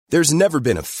There's never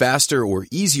been a faster or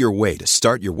easier way to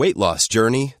start your weight loss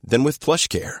journey than with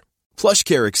PlushCare.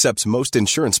 PlushCare accepts most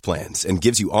insurance plans and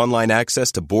gives you online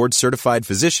access to board-certified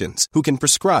physicians who can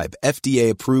prescribe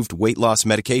FDA-approved weight loss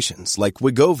medications like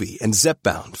Wegovy and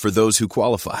Zepbound for those who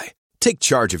qualify. Take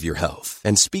charge of your health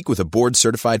and speak with a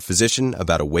board-certified physician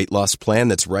about a weight loss plan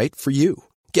that's right for you.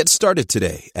 Get started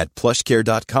today at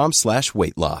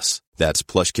plushcare.com/weight loss. That's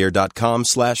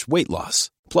plushcare.com/weight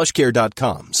loss.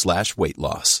 plushcare.com/weight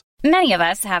loss. Many of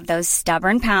us have those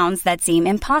stubborn pounds that seem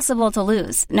impossible to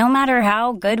lose, no matter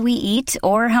how good we eat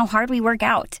or how hard we work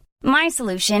out. My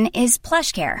solution is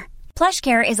PlushCare.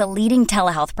 PlushCare is a leading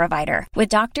telehealth provider with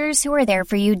doctors who are there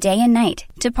for you day and night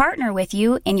to partner with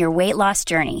you in your weight loss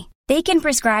journey. They can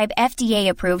prescribe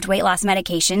FDA-approved weight loss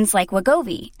medications like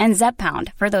Wegovy and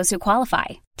Zepbound for those who qualify.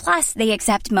 Plus, they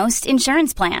accept most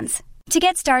insurance plans. To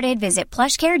get started, visit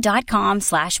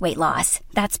plushcare.com/weight loss.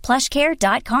 That's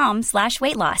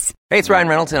plushcare.com/weight loss. Hey, it's Ryan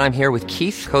Reynolds, and I'm here with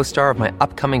Keith, co-star of my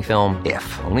upcoming film,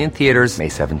 If, only in theaters May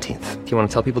 17th. Do you want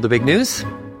to tell people the big news?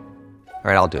 All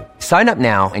right, I'll do it. Sign up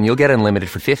now and you'll get unlimited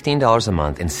for $15 a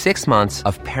month and 6 months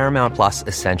of Paramount Plus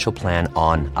Essential Plan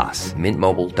on us.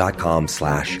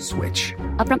 MintMobile.com/switch.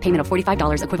 Upfront payment of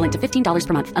 $45 equivalent to $15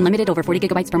 per month. Unlimited over 40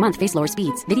 gigabytes per month. Face lower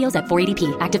speeds. Videos at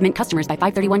 480p. Active Mint customers by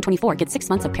 531.24 get 6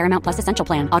 months of Paramount Plus Essential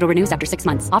Plan. Auto renews after 6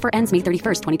 months. Offer ends May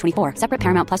 31st, 2024. Separate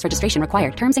Paramount Plus registration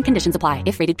required. Terms and conditions apply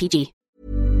if rated PG.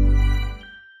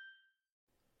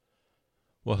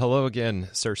 Well, hello again,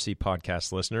 Cersei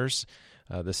podcast listeners.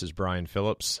 This is Brian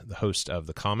Phillips, the host of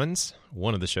The Commons,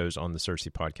 one of the shows on the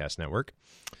Cersei Podcast Network.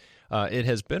 It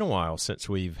has been a while since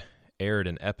we've aired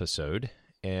an episode,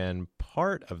 and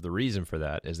part of the reason for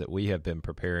that is that we have been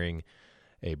preparing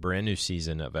a brand new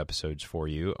season of episodes for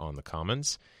you on The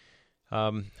Commons.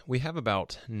 We have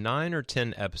about 9 or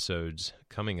 10 episodes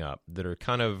coming up that are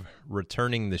kind of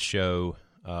returning the show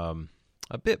a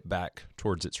bit back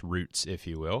towards its roots, if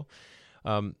you will.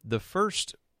 The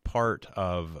first part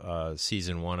of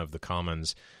Season 1 of The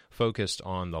Commons focused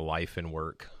on the life and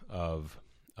work of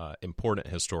important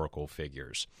historical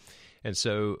figures. And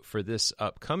so for this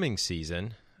upcoming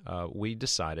season, we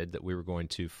decided that we were going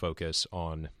to focus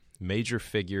on major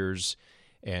figures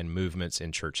and movements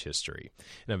in church history.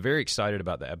 And I'm very excited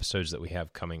about the episodes that we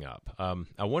have coming up.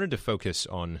 I wanted to focus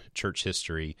on church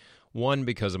history, one,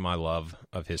 because of my love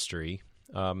of history,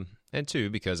 and two,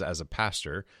 because as a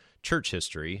pastor, church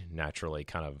history naturally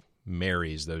kind of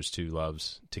marries those two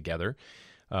loves together,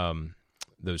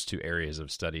 those two areas of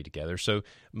study together. So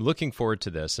I'm looking forward to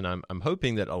this, and I'm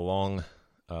hoping that along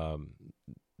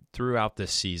throughout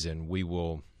this season, we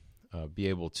will be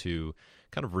able to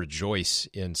kind of rejoice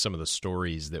in some of the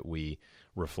stories that we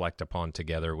reflect upon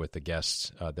together with the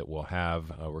guests that we'll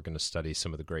have. We're going to study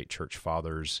some of the great church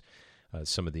fathers,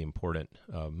 some of the important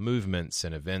movements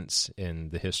and events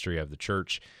in the history of the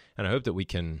church, and I hope that we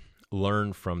can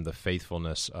learn from the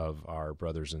faithfulness of our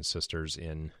brothers and sisters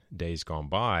in days gone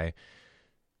by,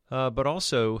 but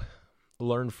also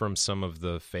learn from some of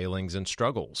the failings and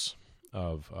struggles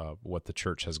of what the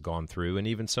church has gone through, and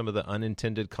even some of the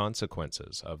unintended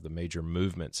consequences of the major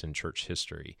movements in church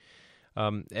history.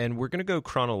 And we're going to go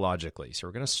chronologically. So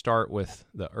we're going to start with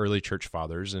the early church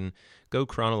fathers and go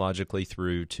chronologically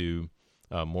through to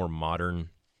more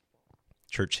modern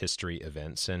church history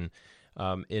events. And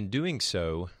in doing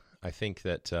so, I think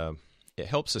that it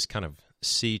helps us kind of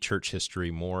see church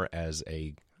history more as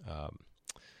a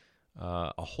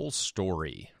whole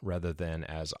story rather than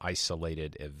as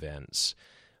isolated events,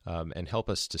 and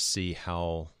help us to see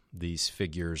how these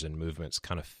figures and movements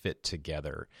kind of fit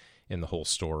together in the whole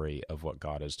story of what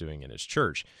God is doing in His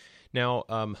church. Now,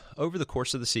 over the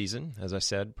course of the season, as I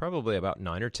said, probably about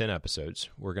 9 or 10 episodes,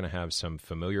 we're going to have some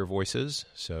familiar voices,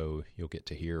 so you'll get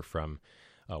to hear from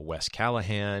Wes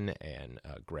Callahan and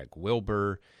Greg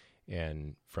Wilbur,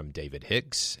 and from David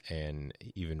Hicks, and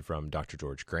even from Dr.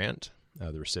 George Grant,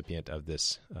 the recipient of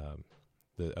this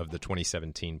of the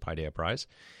 2017 Paideia Prize,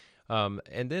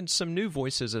 and then some new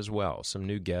voices as well, some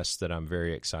new guests that I'm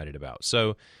very excited about.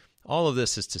 So all of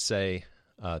this is to say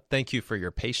thank you for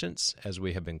your patience as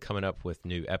we have been coming up with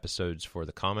new episodes for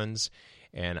The Commons,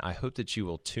 and I hope that you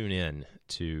will tune in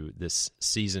to this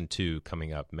Season 2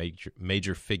 coming up,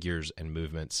 major figures and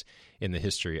movements in the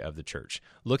history of the church.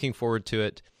 Looking forward to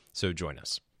it, so join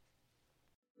us.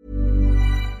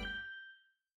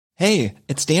 Hey,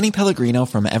 it's Danny Pellegrino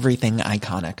from Everything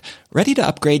Iconic. Ready to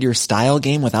upgrade your style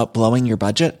game without blowing your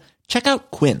budget? Check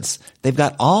out Quince. They've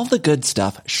got all the good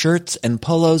stuff, shirts and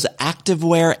polos,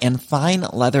 activewear, and fine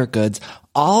leather goods,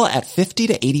 all at 50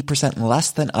 to 80%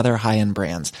 less than other high-end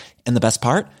brands. And the best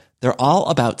part? They're all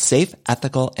about safe,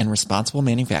 ethical, and responsible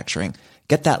manufacturing.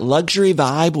 Get that luxury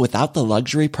vibe without the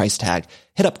luxury price tag.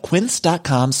 Hit up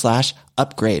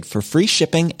quince.com/upgrade for free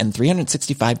shipping and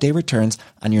 365-day returns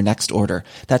on your next order.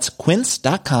 That's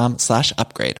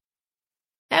quince.com/upgrade.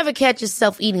 Ever catch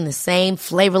yourself eating the same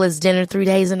flavorless dinner 3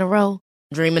 days in a row?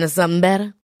 Dreaming of something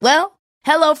better? Well,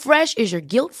 HelloFresh is your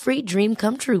guilt-free dream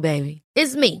come true, baby.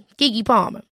 It's me, Keke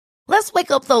Palmer. Let's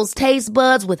wake up those taste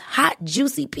buds with hot,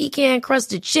 juicy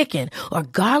pecan-crusted chicken or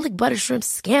garlic butter shrimp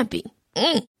scampi.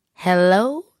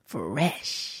 Hello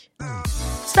Fresh.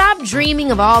 Stop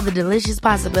dreaming of all the delicious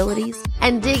possibilities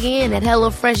and dig in at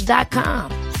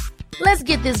HelloFresh.com. Let's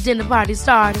get this dinner party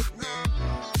started.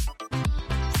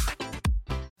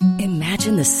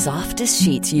 Imagine the softest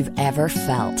sheets you've ever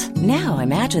felt. Now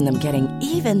imagine them getting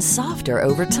even softer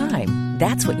over time.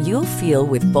 That's what you'll feel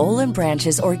with Boll &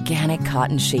 Branch's organic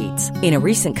cotton sheets. In a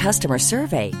recent customer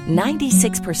survey,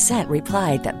 96%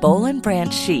 replied that Boll &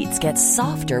 Branch sheets get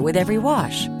softer with every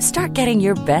wash. Start getting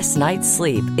your best night's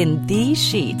sleep in these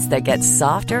sheets that get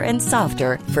softer and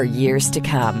softer for years to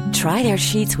come. Try their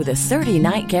sheets with a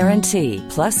 30-night guarantee.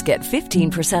 Plus, get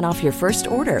 15% off your first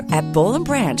order at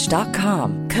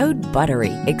bollandbranch.com. Code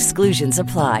BUTTERY. Exclusions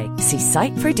apply. See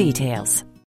site for details.